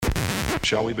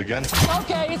Shall we begin?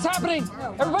 Okay, it's happening.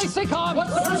 Everybody stay calm.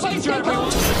 What's the procedure, everyone?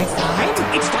 It's time.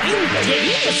 It's time. Did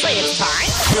you just say it's time?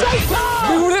 Say so!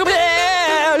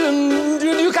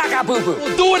 You caca poo poo.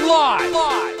 Do it live.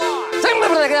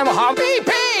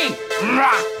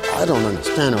 I don't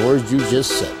understand a word you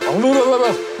just said.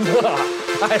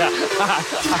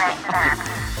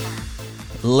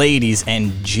 Ladies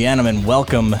and gentlemen,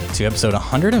 welcome to episode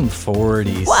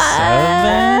 147.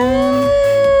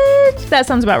 That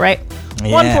sounds about right.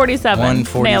 Yeah, 147.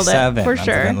 Nailed it, for on the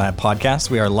sure. Vent Lab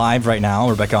podcast. We are live right now.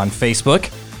 Rebecca on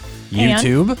Facebook,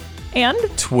 YouTube, And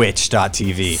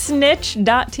Twitch.tv.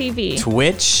 snitch.tv.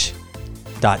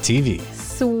 Twitch.tv.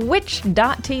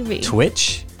 Switch.tv.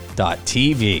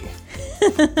 Twitch.tv.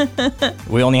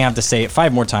 We only have to say it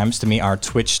 5 more times to meet our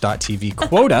Twitch.tv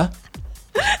quota.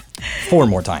 4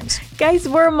 more times. Guys,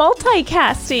 we're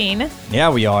multicasting.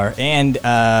 Yeah, we are. And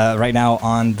right now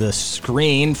on the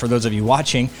screen, for those of you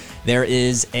watching, there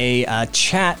is a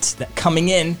chat coming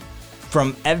in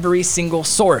from every single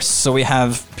source. So we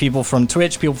have people from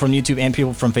Twitch, people from YouTube, and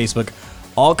people from Facebook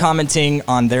all commenting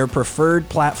on their preferred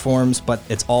platforms, but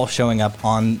it's all showing up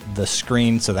on the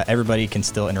screen so that everybody can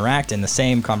still interact in the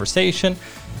same conversation.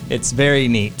 It's very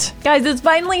neat. Guys, it's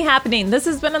finally happening. This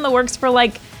has been in the works for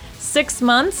like 6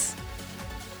 months.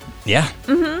 Yeah.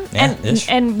 Mm-hmm. Yeah,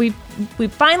 And we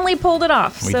finally pulled it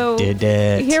off. We So did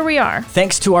it. Here we are.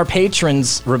 Thanks to our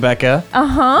patrons, Rebecca.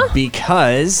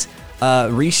 Because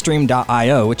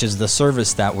Restream.io, which is the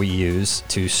service that we use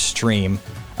to stream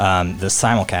the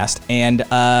simulcast, and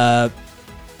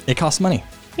it costs money.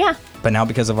 Yeah. But now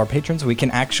because of our patrons, we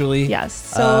can actually Yes.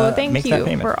 So thank make that you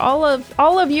payment. for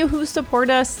all of you who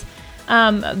support us.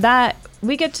 That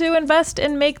we get to invest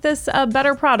and make this a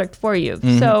better product for you.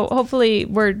 Mm-hmm. So hopefully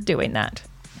we're doing that.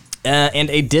 And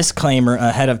a disclaimer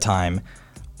ahead of time.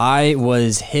 I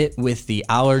was hit with the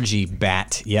allergy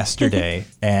bat yesterday,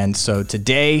 and so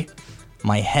today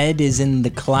my head is in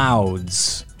the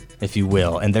clouds, if you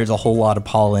will, and there's a whole lot of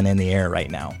pollen in the air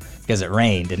right now because it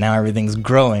rained, and now everything's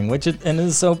growing, which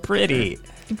is so pretty.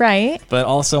 Right. But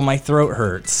also my throat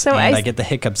hurts, So and I I get the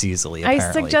hiccups easily, I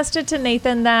apparently. suggested to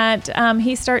Nathan that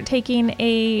he start taking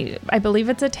I believe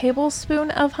it's a tablespoon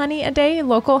of honey a day,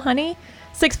 local honey.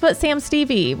 6 Foot Sam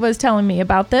Stevie was telling me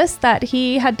about this, that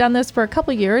he had done this for a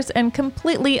couple years and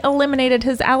completely eliminated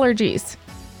his allergies.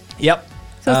 Yep.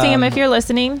 So Sam, if you're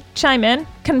listening, chime in,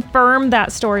 confirm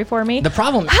that story for me. The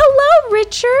problem... Hello,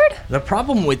 Richard. The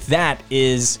problem with that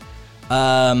is,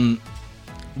 what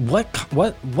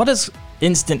does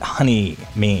instant honey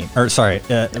mean? Or sorry,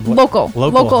 Local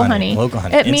honey. Local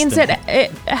honey. It means Instant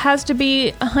it has to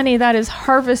be honey that is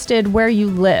harvested where you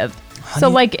live. So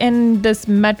Honey- like in this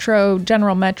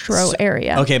general metro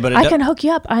area. okay, but I can hook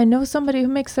you up. I know somebody who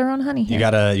makes their own honey here. You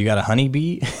got a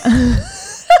honeybee?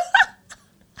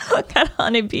 Got a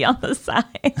honeybee on the side.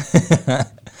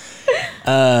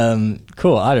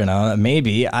 Cool. I don't know.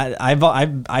 Maybe.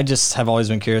 I just have always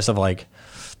been curious of like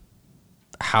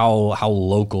how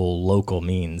local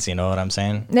means. You know what I'm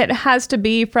saying? It has to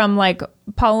be from like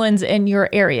pollens in your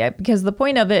area, because the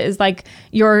point of it is like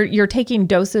you're taking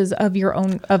doses of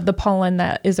the pollen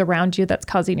that is around you that's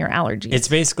causing your allergies. It's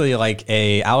basically like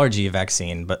a allergy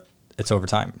vaccine, but it's over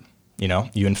time. You know,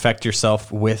 you infect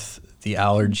yourself with the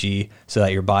allergy so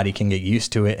that your body can get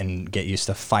used to it and get used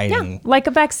to fighting. Yeah, like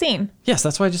a vaccine. Yes,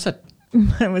 that's what I just said.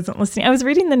 I wasn't listening. I was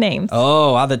reading the names.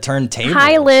 Oh, wow, the turntable.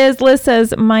 Hi, Liz. Liz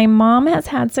says, my mom has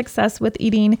had success with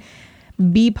eating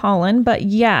bee pollen, but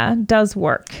yeah, does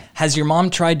work. Has your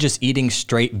mom tried just eating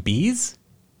straight bees?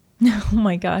 Oh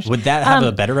my gosh. Would that have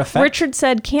a better effect? Richard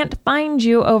said, can't find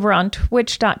you over on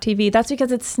twitch.tv. That's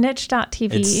because it's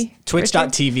snitch.tv. It's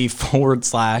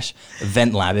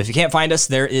twitch.tv/Vent Lab. If you can't find us,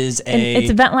 there is a...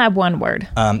 It's Vent Lab, one word.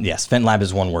 Yes, Vent Lab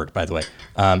is one word, by the way.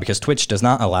 Because Twitch does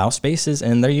not allow spaces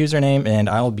in their username, and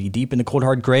I'll be deep in the cold,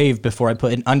 hard grave before I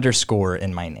put an underscore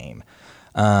in my name.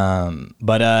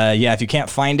 But yeah, if you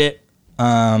can't find it,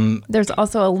 There's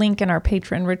also a link in our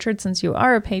Patreon. Richard, since you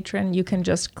are a patron, you can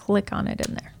just click on it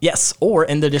in there. yes, or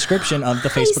in the description of the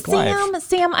Facebook Live.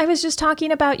 Sam, I was just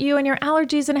talking about you and your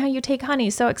allergies and how you take honey.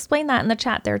 So explain that in the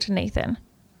chat there to Nathan,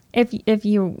 if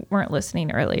you weren't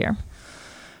listening earlier.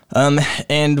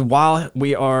 And while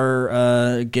we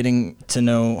are getting to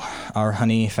know our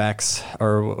honey facts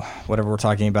or whatever we're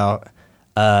talking about,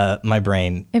 my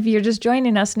brain. If you're just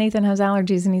joining us, Nathan has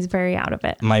allergies and he's very out of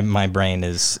it. My brain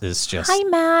is just. Hi,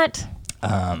 Matt.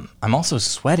 I'm also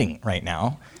sweating right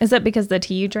now. Is that because the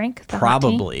tea you drank? The hot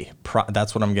tea? Probably.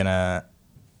 That's what I'm gonna.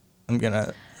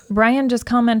 Brian just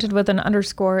commented with an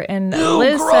underscore, and Ew,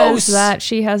 Liz gross. says that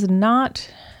she has not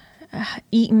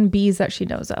eaten bees that she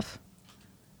knows of.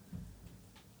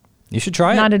 You should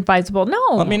try not it. advisable. No.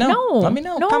 Let me know. No. Let me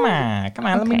know. No. Come on.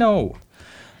 Let me Okay. know.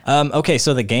 Okay,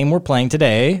 so the game we're playing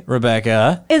today,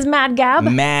 Rebecca. Is Mad Gab?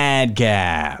 Mad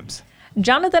Gabs.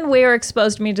 Jonathan Weir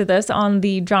exposed me to this on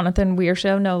the Jonathan Weir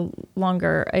Show, no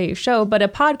longer a show, but a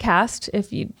podcast,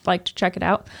 if you'd like to check it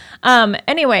out.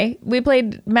 Anyway, we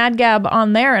played Mad Gab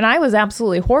on there, and I was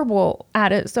absolutely horrible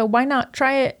at it, so why not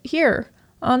try it here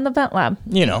on the Vent Lab?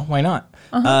 You know, why not?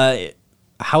 Uh-huh.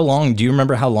 Do you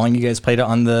remember how long you guys played it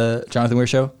on the Jonathan Weir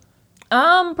Show?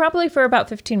 Probably for about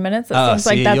 15 minutes. That seems see,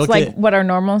 like that's you'll like get- what our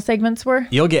normal segments were.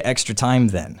 You'll get extra time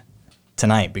then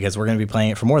tonight because we're going to be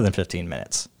playing it for more than 15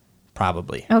 minutes.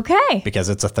 Probably. Okay. Because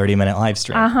it's a 30-minute live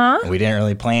stream. Uh-huh. We didn't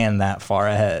really plan that far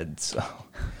ahead. So,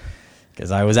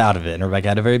 because I was out of it and Rebecca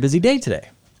had a very busy day today.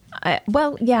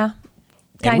 Well, yeah,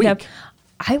 And kind of. week.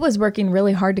 I was working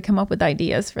really hard to come up with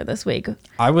ideas for this week.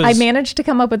 I managed to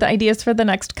come up with ideas for the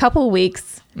next couple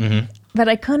weeks, but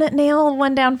I couldn't nail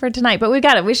one down for tonight. But we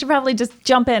got it. We should probably just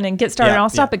jump in and get started. Yeah, I'll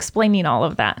stop yeah. explaining all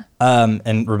of that.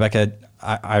 And Rebecca,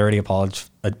 I already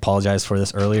apologized for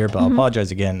this earlier, but I'll apologize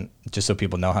again just so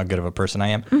people know how good of a person I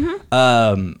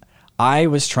am. I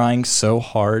was trying so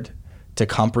hard to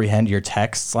comprehend your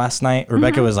texts last night.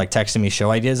 Rebecca was like texting me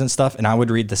show ideas and stuff, and I would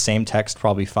read the same text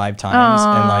probably 5 times,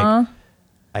 and like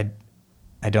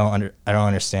I don't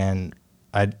understand.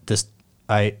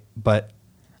 But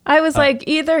I was like,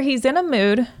 either he's in a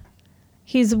mood,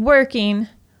 he's working,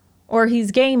 or he's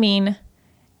gaming.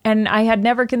 And I had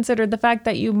never considered the fact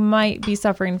that you might be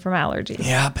suffering from allergies.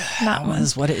 yeah, that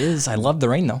was what it is. I love the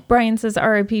rain though. Brian says,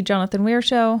 RIP Jonathan Weir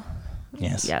Show.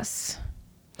 Yes. Yes.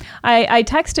 I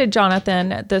texted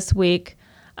Jonathan this week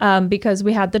because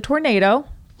we had the tornado.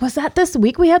 Was that this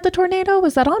week we had the tornado?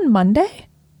 Was that on Monday?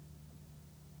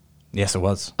 Yes, it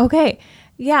was. Okay.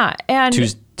 Yeah. And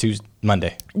Tuesday,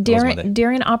 Monday. It was Monday.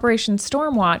 during Operation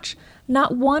Stormwatch,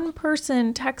 not one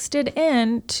person texted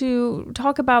in to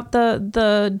talk about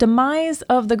the demise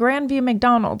of the Grandview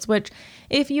McDonald's, which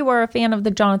if you are a fan of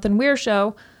the Jonathan Weir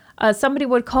Show, somebody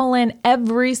would call in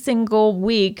every single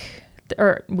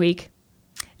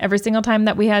every single time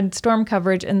that we had storm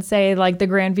coverage and say like the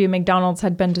Grandview McDonald's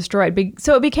had been destroyed.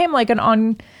 So it became like an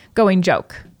ongoing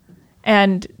joke.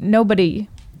 And nobody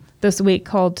this week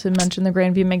called to mention the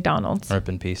Grandview McDonald's. Rip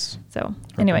in peace. So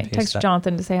anyway, in peace, text that-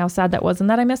 Jonathan to say how sad that was and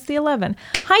that I missed the 11.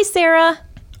 Hi, Sarah.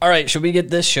 All right, should we get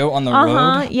this show on the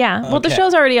road? Yeah. Well, the Okay.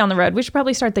 show's already on the road. We should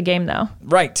probably start the game though.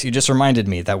 Right. You just reminded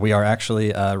me that we are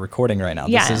actually recording right now.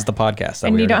 Yeah. This is the podcast. That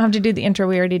And we you already- don't have to do the intro.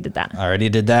 We already did that. I already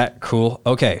did that. Cool.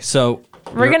 Okay, so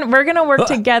We're gonna work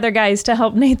together, guys, to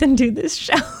help Nathan do this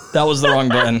show. that was the wrong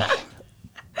button.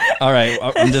 All right,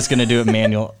 I'm just gonna do it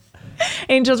manual.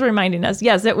 Angel's reminding us.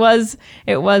 Yes, it was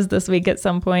this week at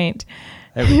some point.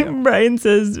 There we go. Brian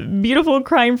says, beautiful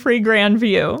crime-free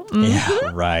Grandview.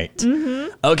 Yeah, right.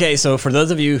 Okay, so for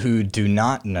those of you who do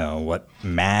not know what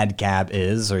Mad Gab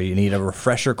is, or you need a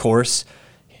refresher course,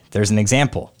 there's an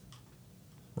example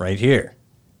right here.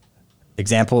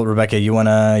 Example, Rebecca, you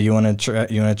wanna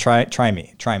try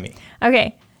me.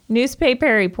 Okay,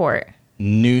 newspaper report.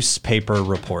 Newspaper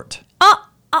report. How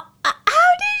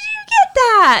did you get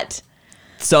that?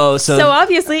 So So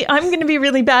obviously, I'm going to be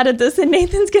really bad at this, and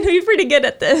Nathan's going to be pretty good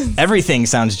at this. everything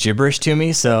sounds gibberish to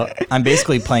me, so I'm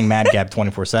basically playing Mad Gab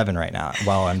 24/7 right now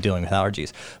while I'm dealing with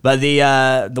allergies. But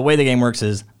the way the game works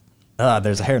is,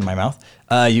 there's a hair in my mouth.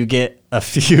 You get a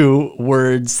few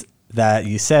words that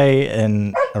you say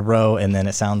in a row, and then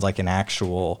it sounds like an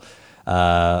actual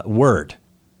word,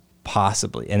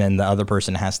 possibly, and then the other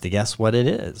person has to guess what it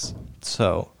is.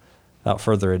 So, without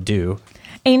further ado,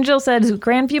 Angel said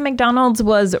Grandview McDonald's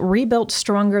was rebuilt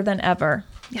stronger than ever.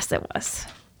 Yes, it was.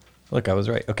 look, I was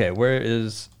right.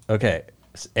 Okay,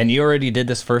 and you already did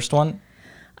this first one.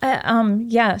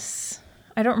 Yes.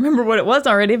 I don't remember what it was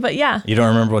already, but yeah. You don't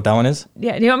remember what that one is?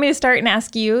 Yeah. Do you want me to start and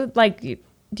ask you, like, do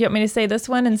you want me to say this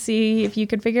one and see if you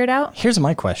could figure it out? Here's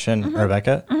my question,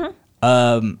 Rebecca.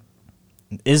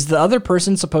 Is the other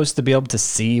person supposed to be able to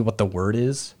see what the word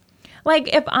is?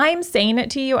 Like, if I'm saying it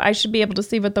to you, I should be able to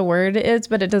see what the word is,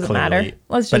 but it doesn't matter. Clearly.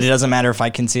 But it doesn't matter if I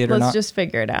can see it or Let's not? just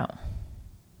figure it out.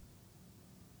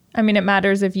 I mean, it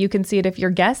matters if you can see it if you're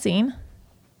guessing.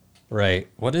 Right.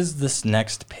 What is this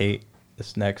next page?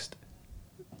 This next...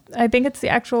 I think it's the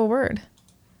actual word.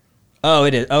 Oh,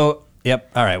 it is. Oh, yep.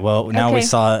 All right. Well, now we Okay.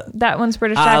 saw... That one's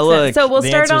British Ah, accent. look, So we'll the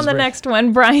start answer on is the Brit- next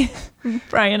one.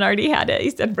 Brian already had it. He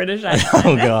said British accent.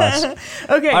 Oh, gosh.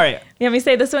 Okay. All right. You want me to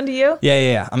say this one to you?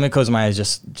 Yeah. I'm going to close my eyes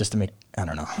just to make... I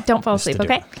don't know. Don't fall Just to asleep,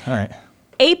 do okay? it. All right.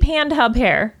 Ape hand hub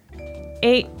hair.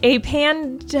 A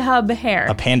panda bear.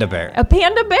 A panda bear. A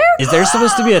panda bear? Is there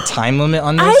supposed to be a time limit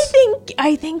on this?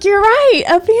 I think you're right.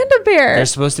 A panda bear.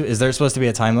 Is there supposed to be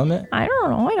a time limit? I don't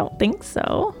know. I don't think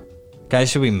so. Guys,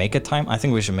 should we make a time? I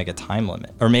think we should make a time limit.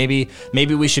 Or maybe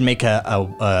we should make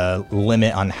a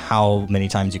limit on how many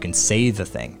times you can say the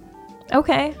thing.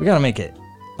 Okay. We gotta make it,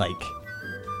 like,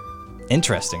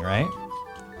 interesting, right?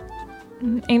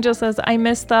 Angel says, I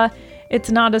miss the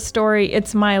 "it's not a story,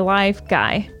 it's my life"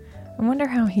 guy. I wonder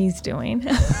how he's doing.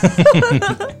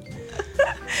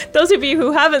 Those of you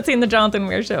who haven't seen the Jonathan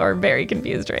Weir Show are very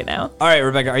confused right now. All right,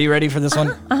 Rebecca, are you ready for this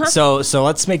one? So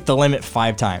let's make the limit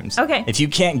 5 times. Okay. If you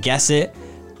can't guess it,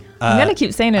 I'm gonna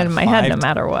keep saying it in my head no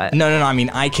matter what. No. I mean,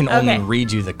 I can only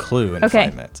read you the clue in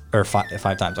 5 minutes or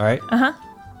 5 times. All right.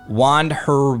 Wand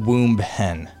her womb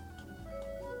hen.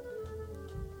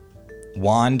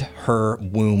 Wand her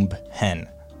womb hen.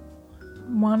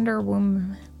 Wonder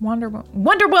Woman. It's Wonder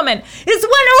Woman!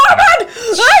 I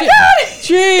got it!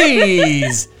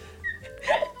 Jeez.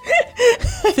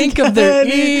 Think of their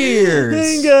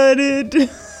ears. I got it.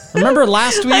 Remember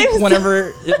last week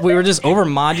whenever we were just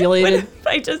overmodulated? If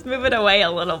I just move it away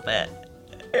a little bit.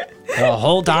 The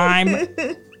whole time?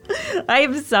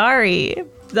 I'm sorry.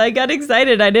 I got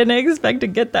excited. I didn't expect to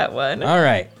get that one. All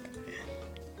right.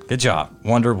 Good job.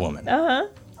 Wonder Woman. Uh-huh.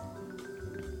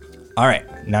 All right.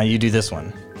 Now you do this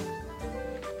one.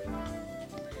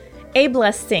 A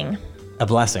blessing. A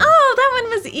blessing. Oh, that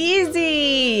one was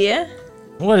easy.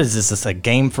 What is this? Is this a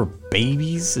game for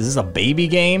babies? Is this a baby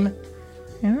game?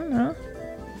 I don't know.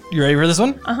 You ready for this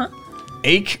one? Uh-huh.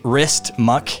 Ache, wrist,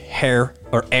 muck, hair,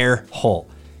 or air hole.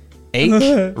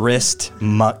 Ache, wrist,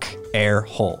 muck, air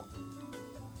hole.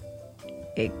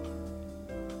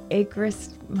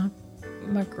 Acrist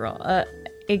muckerel.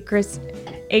 Ache,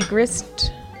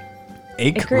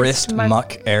 wrist,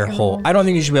 muck, air hole. I don't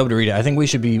think you should be able to read it. I think we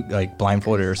should be like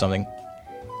blindfolded or something.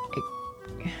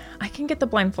 I can get the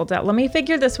blindfolds out. Let me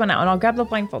figure this one out, and I'll grab the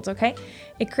blindfolds. Okay.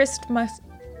 Acrist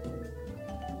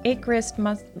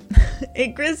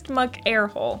muck air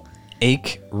hole.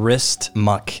 Ache, wrist,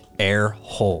 muck, air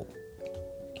hole.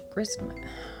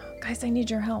 Guys, I need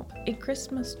your help. Ache,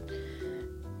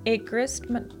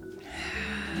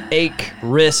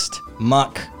 wrist,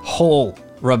 muck, hole.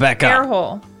 Rebecca. Air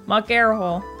hole. Muck air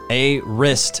hole. A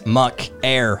wrist, muck,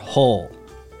 air hole.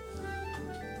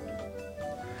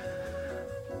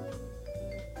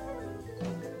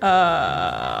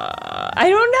 I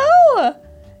don't know.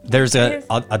 There's a.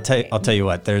 I'll tell you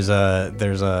what. There's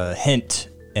a hint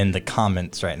in the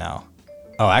comments right now.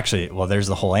 Oh, actually, well, there's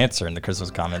the whole answer in the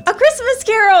Christmas comments. A Christmas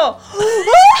Carol.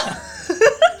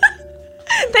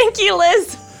 Thank you,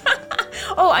 Liz.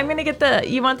 Oh, I'm gonna get the.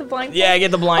 You want the blindfolds? Yeah,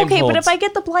 get the blindfolds. Okay, but if I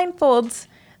get the blindfolds,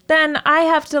 then I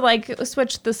have to like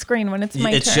switch the screen when it's my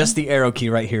turn. It's just the arrow key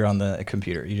right here on the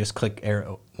computer. You just click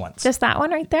arrow once. Just that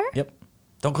one right there. Yep.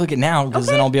 Don't click it now because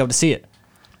then I'll be able to see it.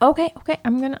 Okay.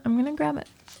 I'm gonna grab it.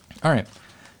 All right.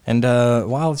 And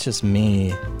while it's just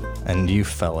me and you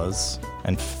fellas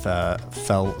and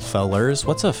fellers,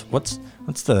 what's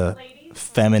the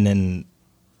feminine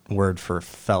word for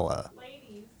fella?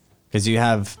 Because you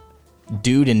have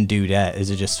dude and dudette. Is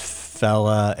it just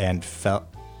fella and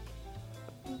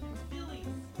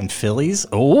and fillies?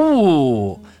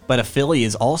 Oh, but a filly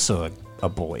is also a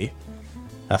boy.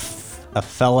 A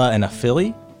fella and a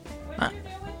filly?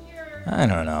 I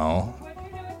don't know.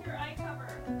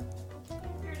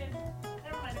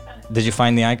 Did you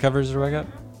find the eye covers, Rebecca?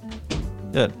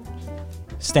 Good.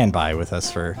 Stand by with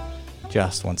us for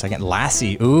just 1 second.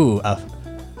 Lassie. Ooh, a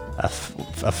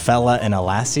fella and a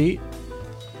lassie.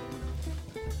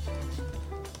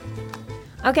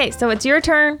 Okay, so it's your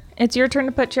turn. It's your turn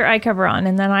to put your eye cover on,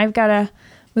 and then I've got to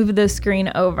move the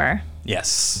screen over.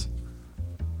 Yes.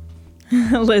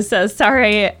 Liz says,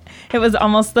 sorry, it was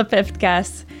almost the 5th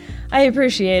guess. I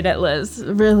appreciate it, Liz.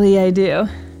 Really, I do.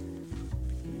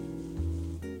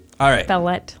 All right.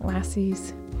 Fellet,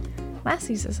 lassies.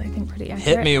 Lassies is, I think, pretty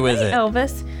accurate. Hit me with it.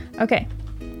 Elvis. Okay.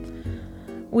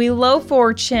 Wheel of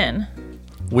Fortune.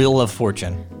 Wheel of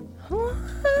Fortune. What?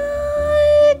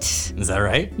 Is that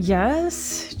right?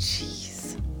 Yes.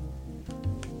 Jeez.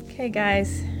 Okay,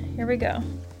 guys. Here we go.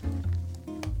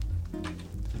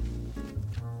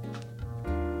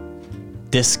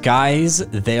 Disguise,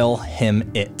 they'll, him,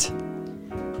 it.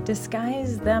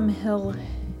 Disguise them, hill.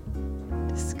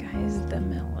 Disguise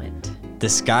them, hill it.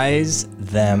 Disguise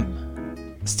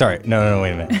them. Start. No,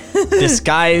 wait a minute.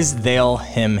 Disguise, they'll,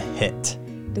 him, hit.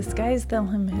 Disguise, they'll,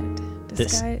 him, hit.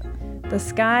 The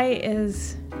sky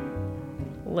is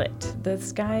lit. The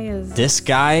sky is.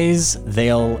 Disguise,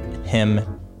 they'll, him,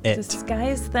 it.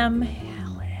 Disguise them,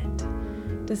 hell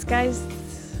it. Disguise.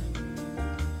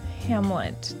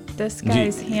 Hamlet. This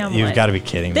guy's Hamlet. You've got to be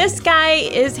kidding me. This guy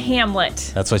is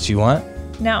Hamlet. That's what you want?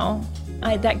 No,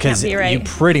 that can't Because be right. you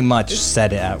pretty much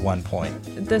said it at one point.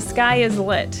 This guy is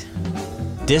lit.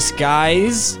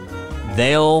 Disguise,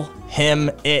 they'll, him,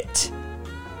 it.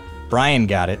 Brian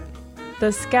got it.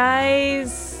 This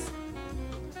guy's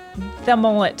the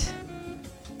mullet.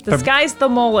 This guy's the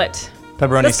mullet.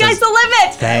 Pepperoni This guy's says, the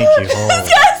limit. Thank you.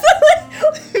 This guy's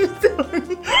the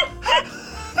limit.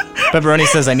 Pepperoni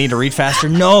says, I need to read faster.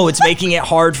 No, it's making it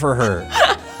hard for her.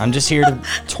 I'm just here to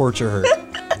torture her.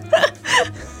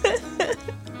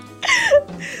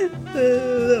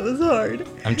 That was hard.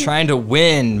 I'm trying to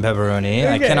win, Pepperoni.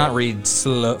 I Okay. cannot read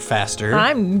faster.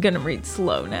 I'm gonna read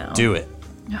slow now. Do it.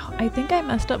 Oh, I think I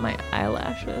messed up my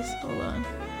eyelashes. Hold on.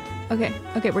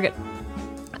 Okay, we're good.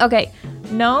 Okay,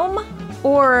 gnome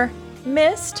or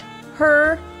mist,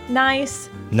 her, nice,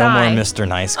 No guy. more Mr.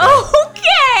 Nice Guy.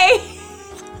 Okay.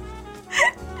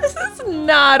 This is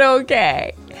not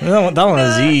okay. That one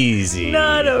was easy.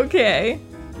 Not okay.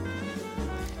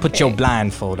 Put your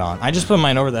blindfold on. I just put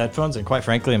mine over the headphones, and quite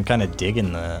frankly, I'm kind of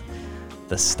digging the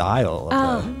style.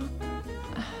 Of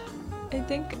I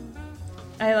think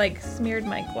I smeared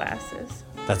my glasses.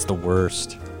 that's the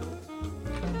worst.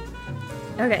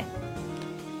 Okay.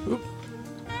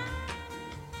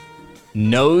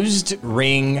 Nosed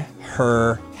ring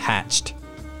her hatched.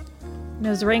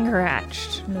 Nose ring her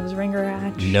hatched. Nose ring her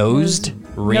hatched. Nosed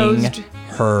ring nosed-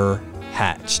 her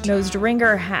hatched. Nosed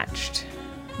ringer hatched.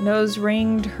 Nose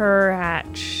ringed her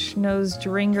hatch. Nosed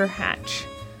ringer hatch.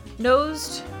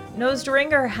 Nosed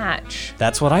ringer hatch.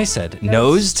 That's what I said.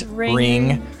 Nosed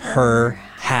ring her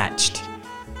hatched.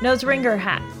 Nose ringer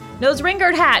hat. Nose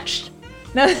ringered hatched.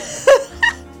 No.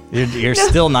 You're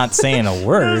still not saying a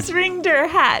word. Nose ringed her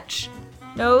hatch.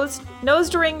 Nose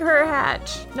ring her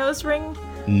hatch. Nose ring.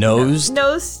 Nosed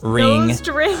ring nosed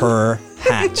ring. her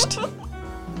hatched.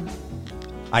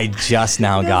 I just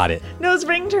now got it. Nose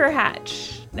ringed her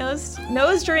hatch. Nose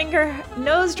ring her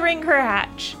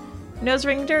hatch. Nose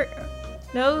ringed her.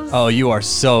 Nose. Oh, you are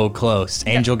so close.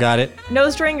 Angel got it.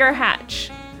 Nose ringer hatch.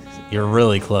 You're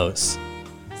really close.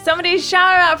 Somebody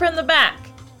shout out from the back.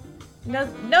 Nose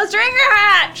ringer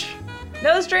hatch.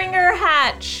 Nose ringer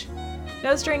hatch.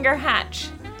 Nose ringer hatch.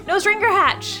 Nose ringer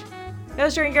hatch.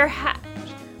 Nose ringer hatch.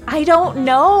 I don't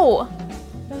know.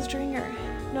 Nose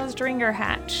ringer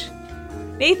hatch.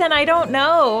 Nathan, I don't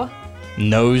know.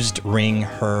 Nosed ring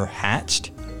her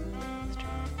hatched.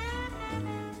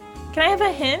 Can I have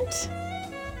a hint?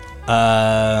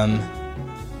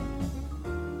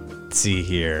 Let's see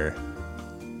here.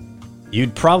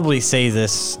 You'd probably say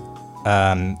this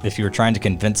if you were trying to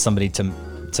convince somebody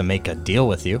to make a deal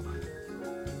with you.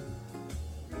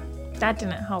 That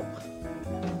didn't help.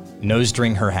 Nosed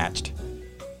ring her hatched.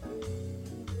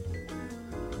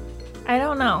 I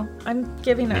don't know. I'm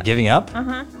giving You're up. giving up?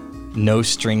 Uh-huh. No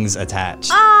strings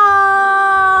attached.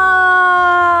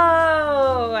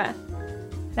 Oh!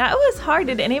 That was hard.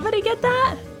 Did anybody get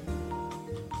that?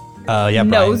 Yeah, Brian.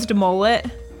 Nosed mullet.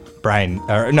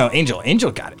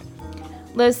 Angel got it.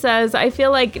 Liz says, I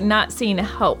feel like not seeing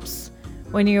helps.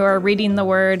 When you are reading the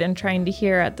word and trying to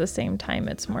hear at the same time,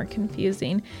 it's more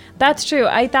confusing. That's true.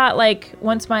 I thought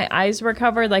once my eyes were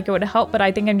covered, it would help, but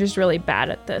I think I'm just really bad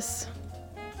at this.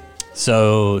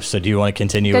 So do you want to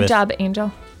continue Good with job,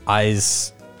 Angel.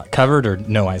 eyes covered or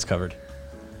no eyes covered?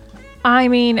 I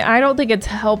mean, I don't think it's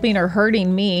helping or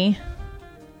hurting me.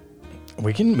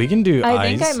 We can do eyes. I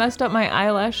think I messed up my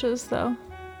eyelashes, though.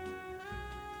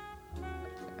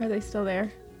 Are they still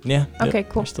there? Yeah. Okay,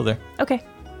 cool. They're still there. Okay.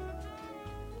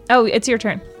 Oh, it's your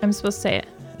turn. I'm supposed to say it.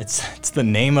 It's the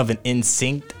name of an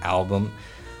NSYNC album.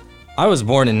 I was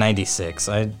born in '96.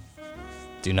 I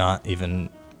do not even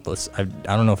listen.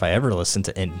 I don't know if I ever listened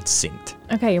to NSYNC.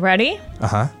 Okay, you ready?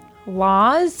 Uh-huh.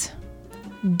 Laws,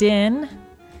 din,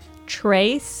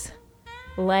 trace,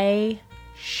 lay,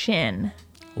 shin.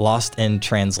 Lost in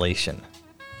translation.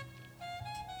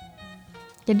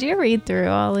 Did you read through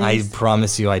all these? I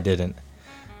promise you I didn't.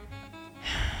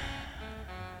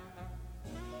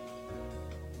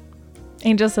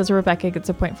 Angel says Rebecca gets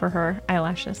a point for her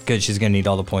eyelashes. Good. She's gonna need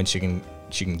all the points she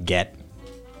can get.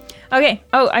 Okay.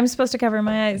 Oh, I'm supposed to cover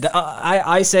my eyes.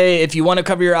 I say if you want to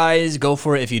cover your eyes, go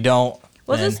for it. If you don't,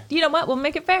 We'll then- just, you know what? We'll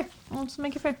make it fair. We'll just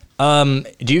make it fair.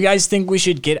 Do you guys think we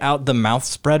should get out the mouth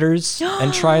spreaders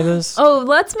and try this? Oh,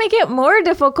 let's make it more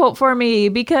difficult for me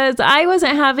because I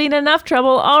wasn't having enough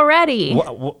trouble already.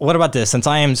 What about this? Since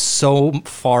I am so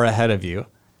far ahead of you,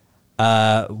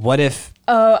 what if?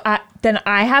 Then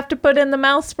I have to put in the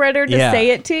mouth spreader to Yeah.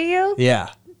 say it to you? Yeah.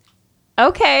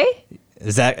 Okay.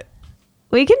 Is that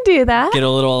We can do that. get a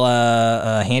little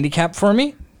handicap for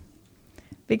me?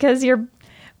 Because you're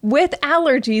with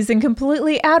allergies and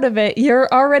completely out of it. You're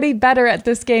already better at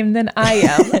this game than I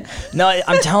am. No,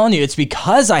 I'm telling you, it's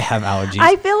because I have allergies.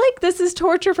 I feel like this is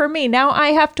torture for me. Now I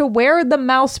have to wear the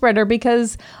mouth spreader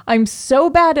because I'm so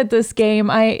bad at this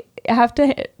game. I have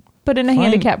to put in a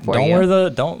handicap for you.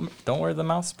 Don't wear the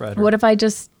mouth spreader. What if I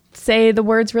just say the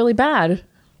words really bad?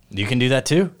 You can do that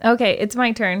too. Okay, it's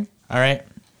my turn. All right.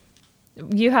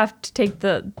 You have to take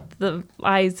the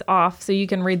eyes off so you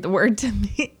can read the word to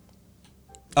me.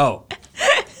 Oh.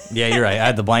 Yeah, you're right. I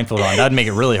had the blindfold on. That'd make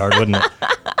it really hard, wouldn't it?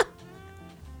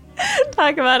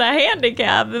 Talk about a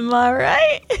handicap, am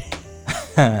I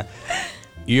right?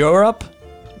 Europe,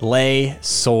 lay,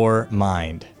 sore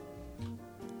mind.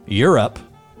 Europe,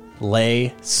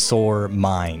 lay, sore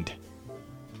mind.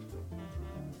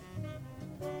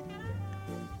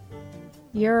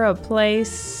 You're a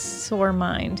place or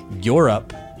mind.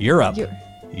 Europe, Europe,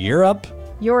 Europe,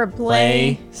 You're a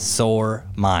lay, sore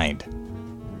mind.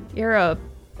 You're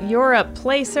a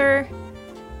placer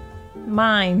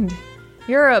mind.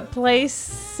 You're a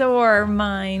place or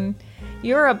mind.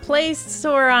 You're a place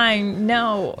or I'm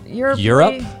no. You're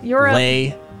Europe, you're a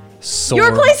lay, sore.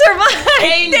 You're a place or mind.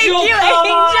 Thank you,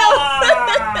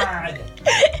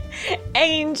 Angel.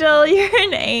 Angel, you're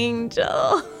an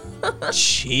angel.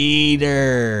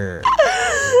 Cheater.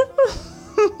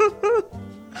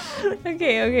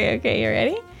 Okay. You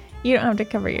ready? You don't have to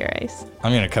cover your eyes.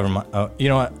 I'm gonna cover my. Oh, you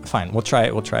know what? Fine. We'll try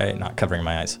it. We'll try it not covering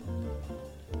my eyes.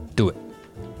 Do it.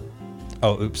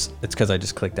 Oh, oops. It's because I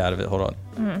just clicked out of it. Hold on.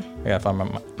 I gotta find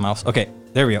my mouse. Okay,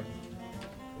 there we go.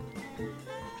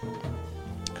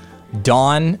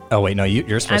 Dawn. Oh wait, no.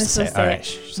 You're supposed to say it. All right.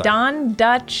 Sorry. Dawn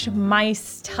Dutch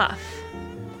Mice Tough.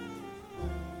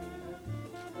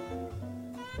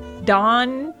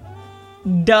 Dawn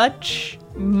Dutch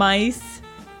Mice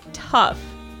Tough.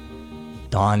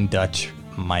 Dawn Dutch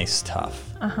Mice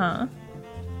Tough. Uh-huh.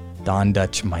 Dawn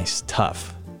Dutch Mice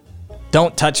Tough.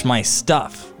 Don't touch my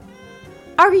stuff.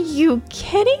 Are you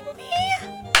kidding me?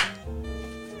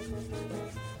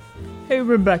 Hey,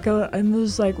 Rebecca, I'm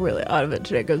just like really out of it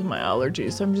today because of my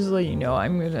allergies. So I'm just letting you know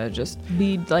I'm going to just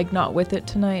be like not with it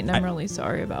tonight. And I'm really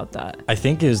sorry about that. I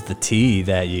think it was the tea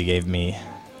that you gave me.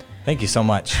 Thank you so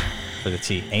much for the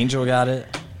tea. Angel got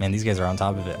it. Man, these guys are on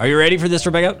top of it. Are you ready for this,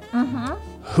 Rebecca? Mm-hmm.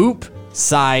 Hoop,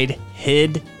 side,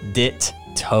 hid, dit,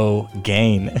 toe,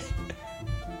 gain.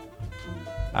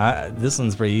 This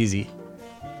one's pretty easy.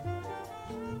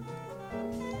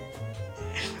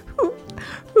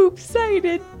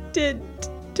 Hoop-sided did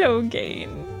toe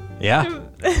gain. Yeah.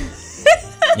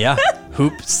 Yeah.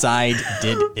 Hoop, side,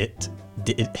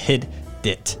 hid,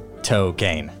 dit, toe,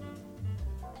 gain.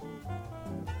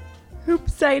 Hoop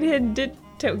side hit dit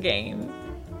toe gain.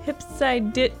 Hip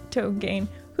side dit toe gain.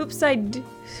 Hoop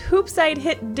side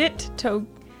hit dit toe.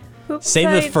 Hoop Say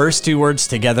side, the first two words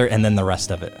together and then the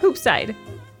rest of it. Hoop side.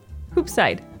 Hoop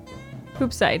side.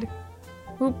 Hoop side.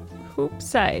 Hoop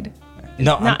side.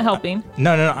 No, Not helping.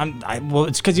 No. Well,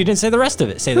 it's because you didn't say the rest of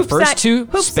it. Say the first two.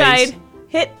 Hoop space. side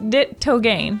hit dit toe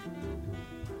gain.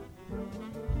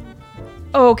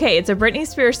 Oh, okay, it's a Britney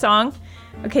Spears song.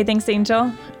 Okay, thanks,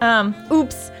 Angel.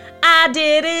 Oops. I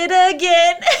did it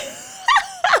again.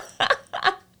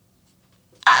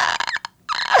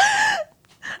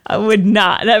 I would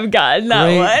not have gotten that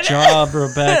Great one. job,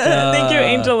 Rebecca. Thank you,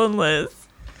 Angel and Liz.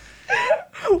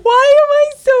 Why am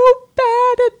I so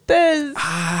bad at this?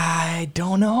 I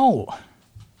don't know.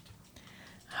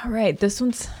 All right, this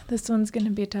one's gonna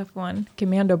be a tough one.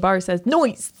 Commando Bar says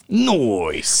noise.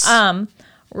 Noise.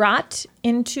 Rot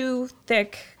into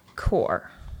thick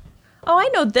core. Oh, I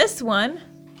know this one.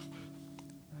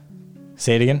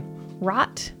 Say it again.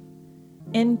 Rot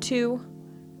into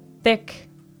thick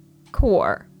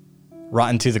core.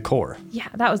 Rotten to the core. Yeah,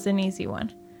 that was an easy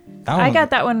one. That I one-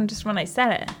 got that one just when I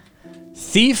said it.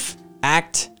 Thief,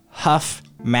 act, huff,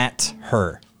 mat,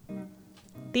 her.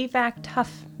 Thief act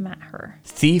huff mat her.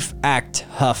 Thief, act,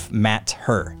 huff, mat,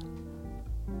 her.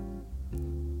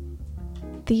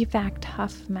 Thief act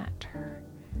huff mat her.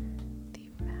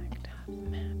 Thief act huff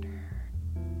mat her.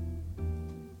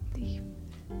 Thief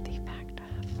act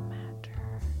huff mat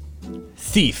her.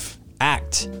 Thief,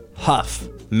 act, huff,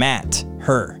 mat,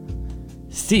 her.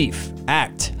 Thief,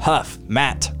 act, huff,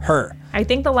 mat, her. I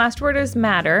think the last word is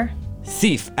matter.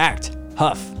 Thief, act,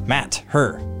 huff, mat,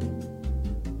 her.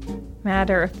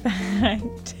 Matter of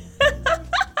fact.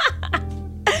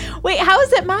 Wait, how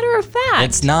is it matter of fact?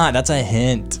 It's not. That's a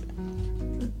hint.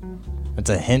 It's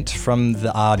a hint from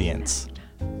the audience.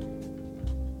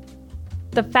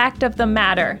 The fact of the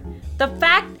matter. The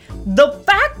fact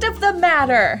of the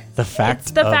matter. The fact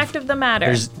It's the fact of the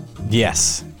matter.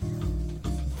 Yes.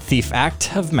 Thief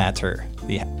act of matter.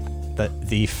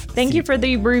 Thank you for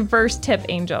the reverse tip,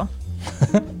 Angel.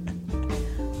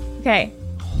 Okay.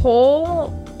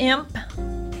 Whole imp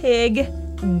pig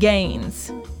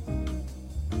gains.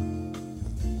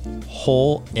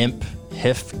 Whole imp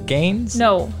hif gains?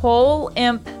 No, whole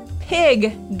imp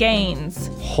pig gains.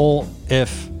 Whole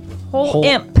if. Whole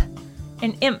imp.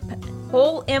 An imp.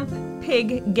 Whole imp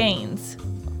pig gains.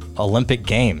 Olympic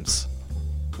Games.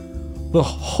 The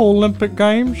whole Olympic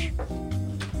Games?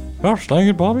 Gosh dang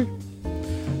it, Bobby.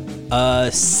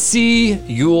 See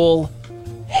Yule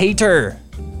Hater.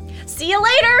 See you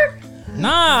later.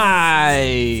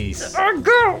 Nice. I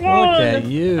got one. Look at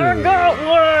you. I got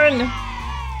one.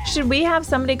 Should we have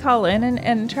somebody call in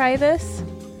and try this?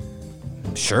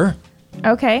 Sure.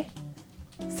 Okay.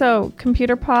 So,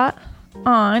 computer pot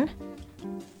on.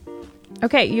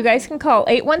 Okay, you guys can call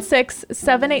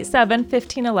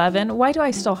 816-787-1511. Why do I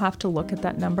still have to look at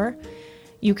that number?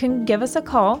 You can give us a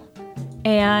call,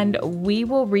 and we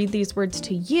will read these words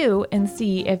to you and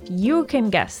see if you can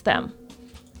guess them.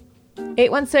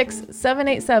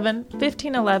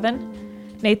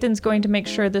 816-787-1511. Nathan's going to make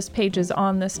sure this page is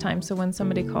on this time, so when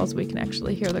somebody calls, we can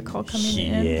actually hear the call coming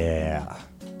in. Yeah.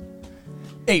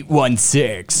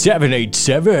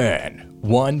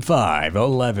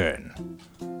 816-787-1511.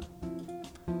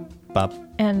 Bop.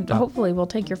 And hopefully we'll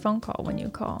take your phone call when you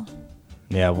call.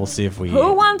 Yeah, we'll see if we...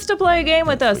 Who wants to play a game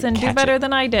with us and do catch better it.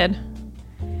 than I did?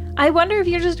 I wonder if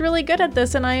you're just really good at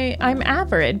this and I'm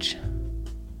average.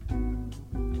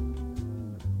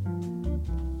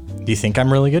 Do you think I'm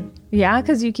really good? Yeah,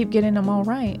 because you keep getting them all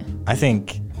right. I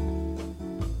think...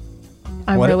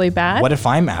 I'm really bad? What if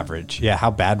I'm average? Yeah, how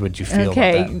bad would you feel about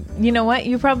that? You know what?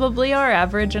 You probably are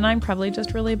average and I'm probably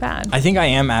just really bad. I think I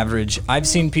am average. I've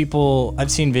seen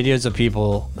videos of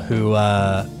people who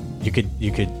you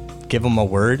could give them a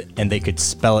word and they could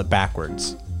spell it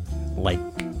backwards. Like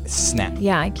snap.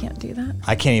 Yeah, I can't do that.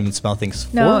 I can't even spell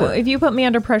things No, forward. if you put me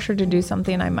under pressure to do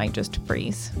something, I might just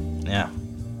freeze. Yeah.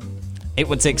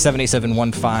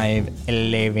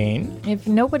 816-787-1511. If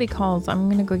nobody calls, I'm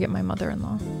going to go get my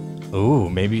mother-in-law. Ooh,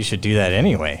 maybe you should do that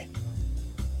anyway.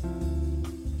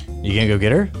 You gonna go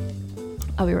get her?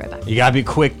 I'll be right back. You gotta be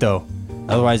quick though.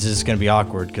 Otherwise it's just gonna be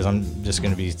awkward because I'm just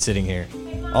gonna be sitting here.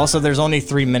 Also, there's only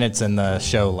 3 minutes in the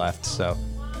show left, so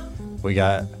we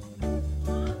got...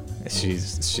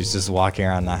 She's just walking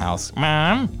around the house.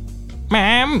 Mom?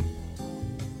 Mom?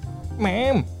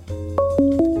 Mom?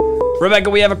 Rebecca,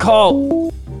 we have a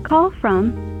call. Call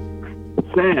from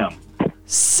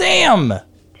Sam!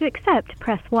 to accept,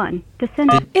 press 1. To send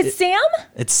It's Sam?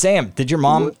 It's Sam. Did your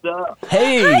mom... What's up?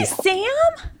 Hey! Hi, Sam?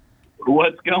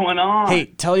 What's going on? Hey,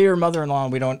 tell your mother-in-law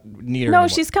we don't need her No, anymore.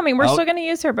 she's coming. We're Oh. still going to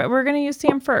use her, but we're going to use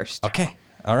Sam first. Okay.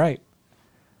 All right.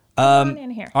 Come on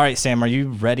in here. All right, Sam, are you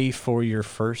ready for your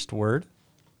first word?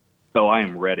 So I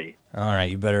am ready. All right,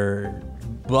 you better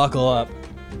buckle up.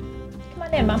 Come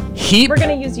on in, Mom. Heap We're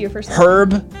going to use you first.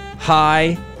 herb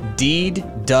high deed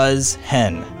does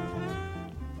hen.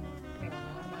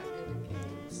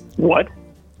 What?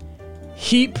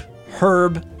 Heap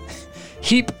herb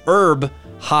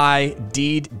high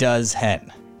deed does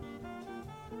hen.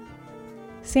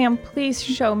 Sam, please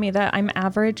show me that I'm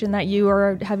average and that you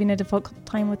are having a difficult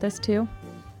time with this too.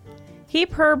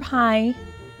 Heap herb high,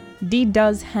 D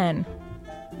does hen.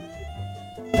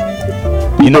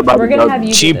 You know, We're going to have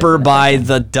you do cheaper this. by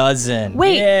the dozen.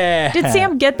 Wait, Yeah. did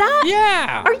Sam get that?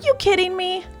 Yeah. Are you kidding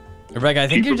me? Rebecca, I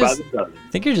think you're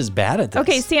just bad at this.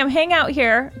 Okay, Sam, hang out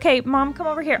here. Okay, Mom, come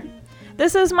over here.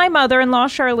 This is my mother-in-law,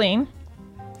 Charlene.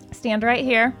 Stand right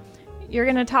here. You're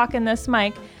going to talk in this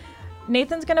mic.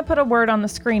 Nathan's going to put a word on the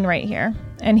screen right here,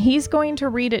 and he's going to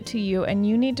read it to you, and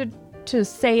you need to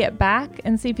say it back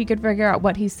and see if you could figure out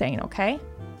what he's saying, okay?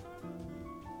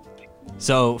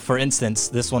 So, for instance,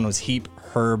 this one was heap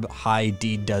herb high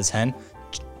deed does hen.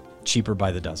 Cheaper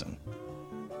by the dozen.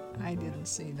 I didn't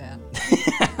see that.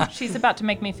 She's about to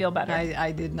make me feel better.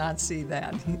 I did not see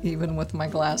that. Even with my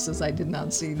glasses, I did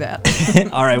not see that.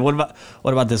 All right, what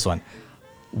about this one?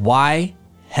 Y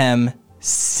hem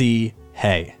C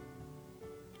hey.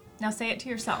 Now say it to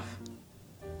yourself.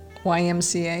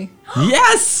 YMCA.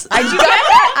 Yes! I did get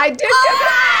that. I did get Good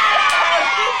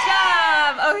that. job.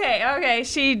 Okay.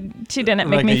 She didn't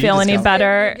make Rebecca, me you feel just any got-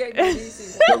 better.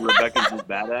 So Rebecca's just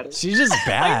bad at it? She's just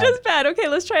bad. Just bad. Okay,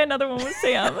 let's try another one with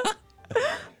Sam.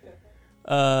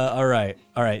 All right.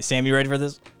 Sam, you ready for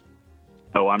this?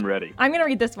 Oh, I'm ready. I'm gonna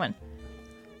read this one.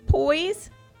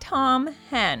 Poise, Tom,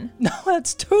 hen. No,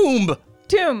 that's tomb.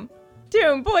 Tomb,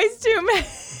 boys, tomb.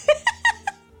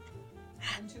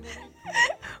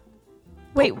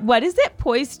 Wait, what is it?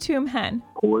 Poise, tomb, hen.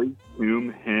 Koi,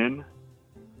 Hen.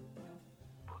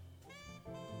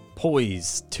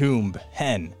 poise, tomb,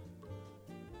 hen.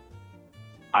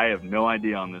 I have no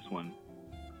idea on this one.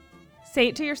 Say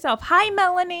it to yourself. Hi,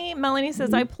 Melanie. Melanie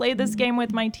says, I play this game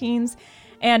with my teens,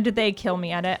 and they kill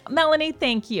me at it. Melanie,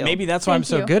 thank you. Maybe that's why I'm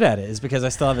so good at it, is because I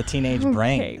still have a teenage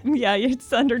brain. Okay. Yeah,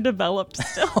 it's underdeveloped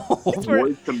still.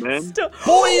 Boys to Men?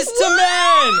 Boys to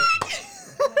men!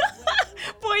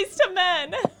 Boys to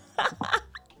men.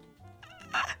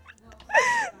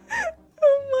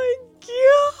 Oh my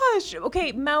gosh.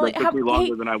 Okay, Melanie. That took me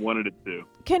longer than I wanted it to.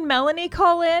 Can Melanie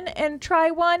call in and try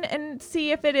one and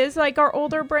see if it is like our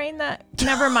older brain that...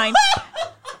 Never mind.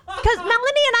 Because Melanie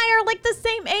and I are like the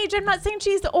same age. I'm not saying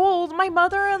she's old. My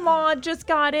mother-in-law just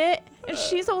got it, and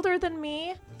she's older than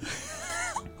me.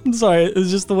 I'm sorry. It's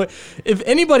just the way. If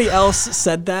anybody else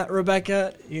said that,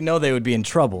 Rebecca, you know they would be in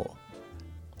trouble.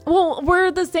 Well,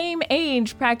 we're the same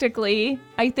age practically,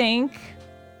 I think.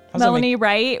 Melanie,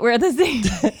 right? We're the same.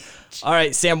 All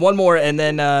right, Sam, one more, and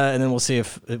then we'll see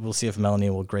if Melanie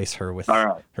will grace her with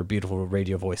her beautiful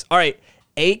radio voice. All right,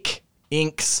 Ake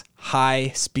Inks High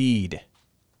Speed.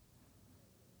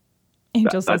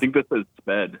 Angel says, I think this says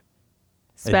sped.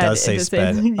 Sped. It does say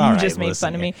sped. You All just right, made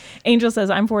fun of me. Angel says,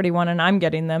 I'm 41 and I'm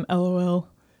getting them. LOL.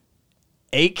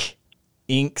 Ake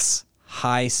Inks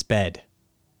High Sped.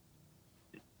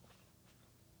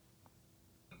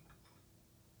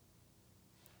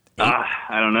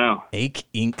 I don't know. Ake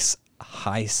Inks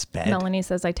High Sped. Melanie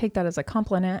says, I take that as a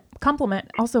compliment.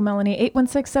 Also, Melanie,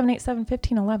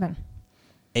 816-787-1511.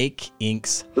 Ake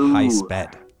Inks High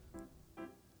Sped.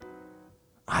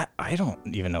 I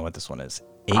don't even know what this one is.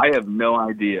 I have no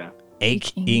idea.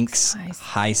 Ake Inks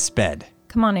High Sped.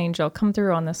 Come on, Angel. Come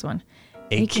through on this one.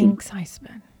 Ake Inks High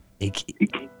Sped. Ake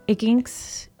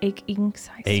Inks High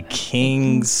Sped.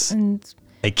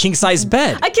 A king size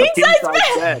bed. A king size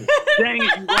bed. Dang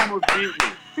it, you almost beat me.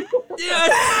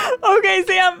 Yes. Okay,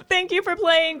 Sam, thank you for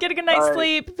playing. Get a good night's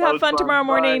sleep. Have fun tomorrow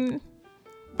morning.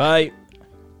 Bye.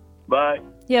 Bye.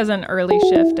 He has an early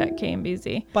shift at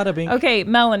KMBZ. Bada bing. Okay,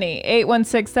 Melanie,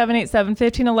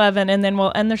 816-787-1511, and then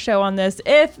we'll end the show on this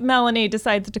if Melanie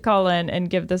decides to call in and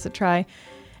give this a try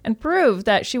and prove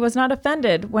that she was not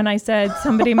offended when I said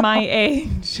somebody my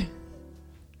age.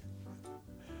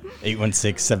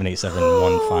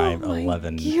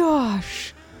 816-787-1511.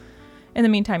 Gosh. In the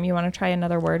meantime, you want to try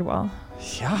another word while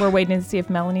we're waiting to see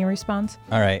if Melanie responds?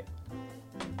 All right.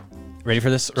 Ready for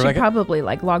this, Rebecca? She probably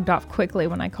logged off quickly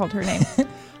when I called her name.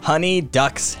 Honey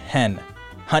duck's hen.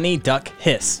 Honey duck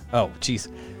hiss. Oh, jeez.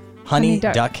 Honey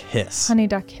duck hiss. Honey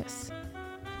duck hiss.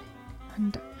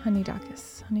 Honey duck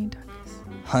hiss. Honey duck hiss.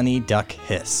 Honey duck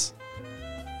hiss.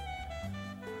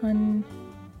 Honey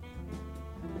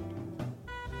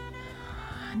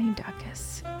duck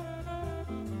hiss.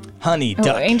 Honey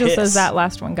duck hiss. Angel says that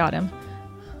last one got him.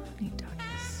 Honey duck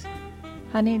hiss.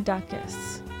 Honey duck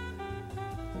hiss.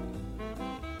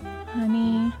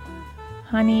 Honey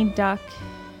duck.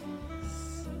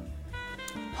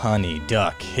 Honey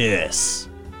duck hiss.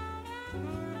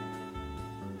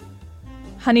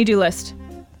 Honey-do list.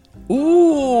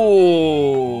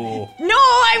 Ooh. No,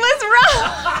 I was wrong.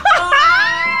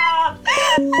 I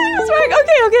was wrong.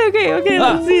 Okay.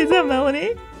 Let's see. Is that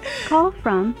Melanie? Call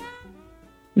from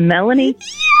Melanie.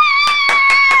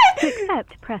 To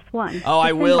accept, press 1. Oh,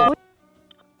 I will.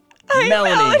 Hi,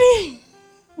 Melanie.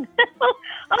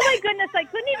 Oh my goodness, I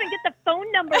couldn't even get the phone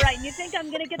number right. And you think I'm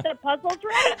going to get the puzzles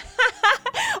right?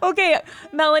 Okay,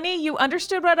 Melanie, you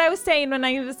understood what I was saying when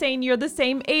I was saying you're the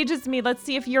same age as me. Let's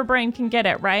see if your brain can get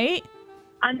it, right?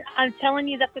 I'm telling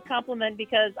you that's a compliment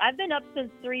because I've been up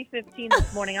since 3:15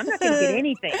 this morning. I'm not going to get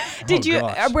anything.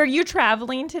 Were you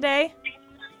traveling today?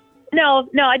 No,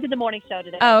 I did the morning show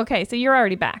today. Oh, okay. So you're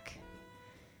already back.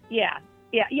 Yeah.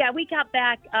 We got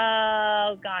back,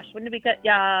 when did we get,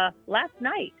 last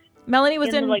night. Melanie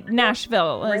was in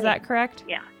Nashville, is that correct?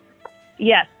 Yeah.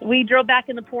 Yes, we drove back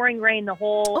in the pouring rain the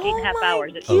whole 8.5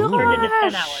 hours. It turned into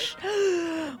 10 hours.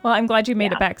 Well, I'm glad you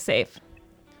made it back safe.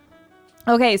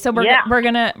 Okay, so we're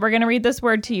gonna read this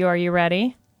word to you. Are you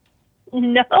ready?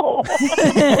 No.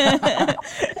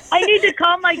 I need to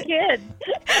call my kids.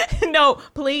 No,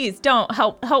 please don't.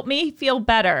 Help me feel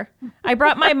better. I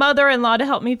brought my mother-in-law to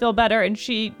help me feel better, and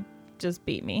she just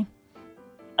beat me.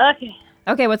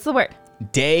 Okay, what's the word?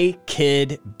 Day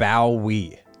Kid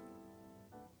Bowie.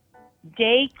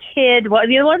 Day Kid, what are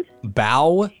the other ones?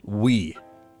 Bowie.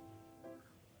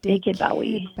 Day Kid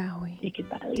Bowie.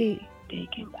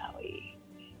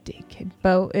 Day Kid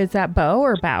Bow. Is that Bow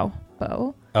or Bow?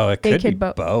 Bow. Oh, it could be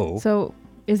Bow. So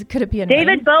could it be a David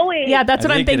name? Bowie? Yeah, that's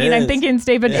what I'm thinking. I'm thinking it's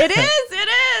David. Yeah. It is.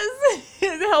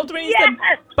 It helped when you said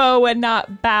Bow and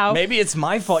not Bow. Maybe it's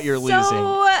my fault you're losing.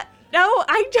 So No,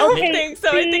 I don't Okay, think so.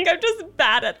 I see? think I'm just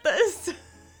bad at this.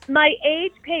 My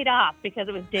age paid off because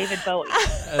it was David Bowie.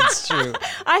 That's true.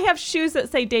 I have shoes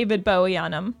that say David Bowie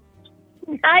on them.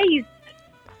 Nice.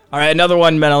 All right, another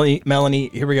one, Melanie.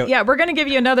 Here we go. Yeah, we're going to give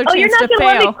you another Oh, you're chance not to going to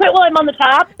let me fail. quit while I'm on the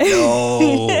top?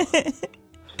 No.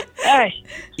 All right.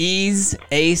 Ease,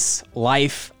 Ace,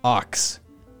 Life, Ox.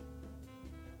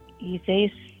 Ease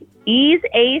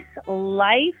Ace,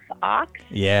 Life, Ox.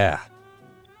 Yeah.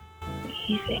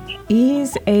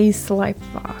 Ease Ace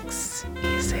Life Ox.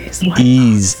 Ease Ace Life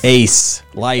Ease, Ace,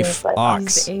 Life,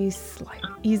 Ox. Ease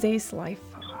Ace Life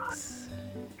Ox.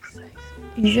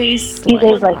 Ease Ace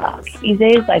Life, Ox. Ease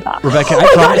Ace Life, Ox. Rebecca,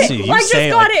 I promise you, you I just say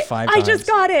it got like it. 5 I times. just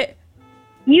got it.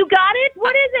 You got it?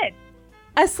 What is it?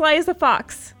 As sly as a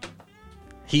fox.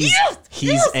 He's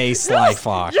a sly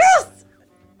fox.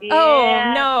 Oh,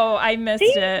 Yeah. no, I missed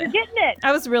See, it. you're getting it.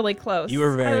 I was really close. You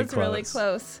were very I was really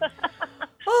close. close.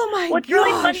 Oh, my What's gosh.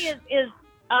 really funny is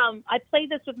I play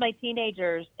this with my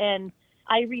teenagers, and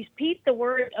I repeat the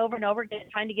word over and over again,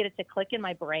 trying to get it to click in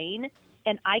my brain,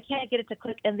 and I can't get it to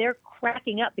click, and they're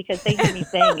cracking up because they hear me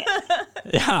saying it.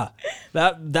 Yeah.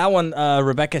 That one,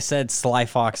 Rebecca said sly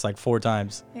fox like 4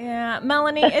 times. Yeah,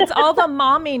 Melanie, it's all the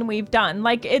momming we've done.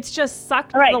 Like, it's just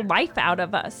sucked Right. the life out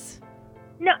of us.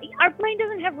 No, our brain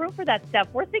doesn't have room for that stuff.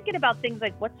 We're thinking about things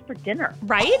like what's for dinner.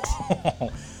 Right?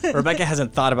 Rebecca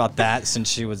hasn't thought about that since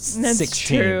she was That's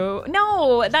 16. true.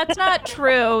 No, that's not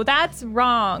true. That's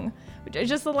wrong.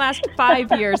 Just the last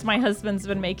 5 years, my husband's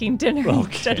been making dinner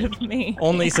instead of me.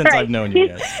 Only since Right. I've known you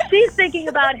guys. She's thinking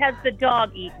about has the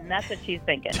dog eaten. That's what she's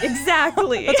thinking.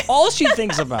 Exactly. That's all she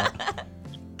thinks about.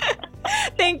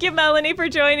 Thank you, Melanie, for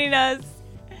joining us.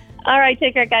 All right,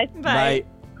 take care, guys. Bye.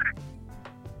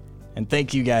 And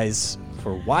thank you guys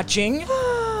for watching.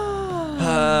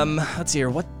 Let's see here.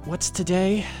 What's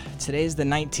today? Today's the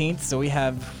 19th, so we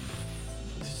have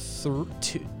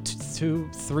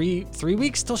 3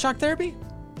 weeks till shock therapy?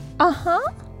 Uh-huh.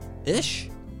 Ish?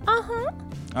 Uh-huh.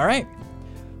 All right.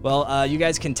 Well, you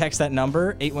guys can text that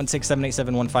number,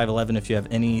 816-787-1511, if you have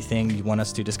anything you want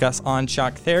us to discuss on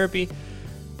shock therapy.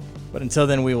 But until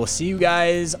then, we will see you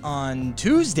guys on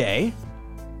Tuesday.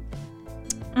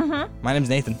 Mm-hmm. My name's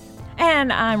Nathan.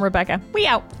 And I'm Rebecca. We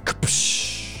out.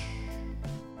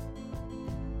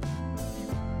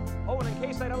 Oh, and in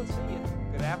case I don't see you,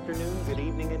 good afternoon, good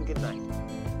evening, and good night.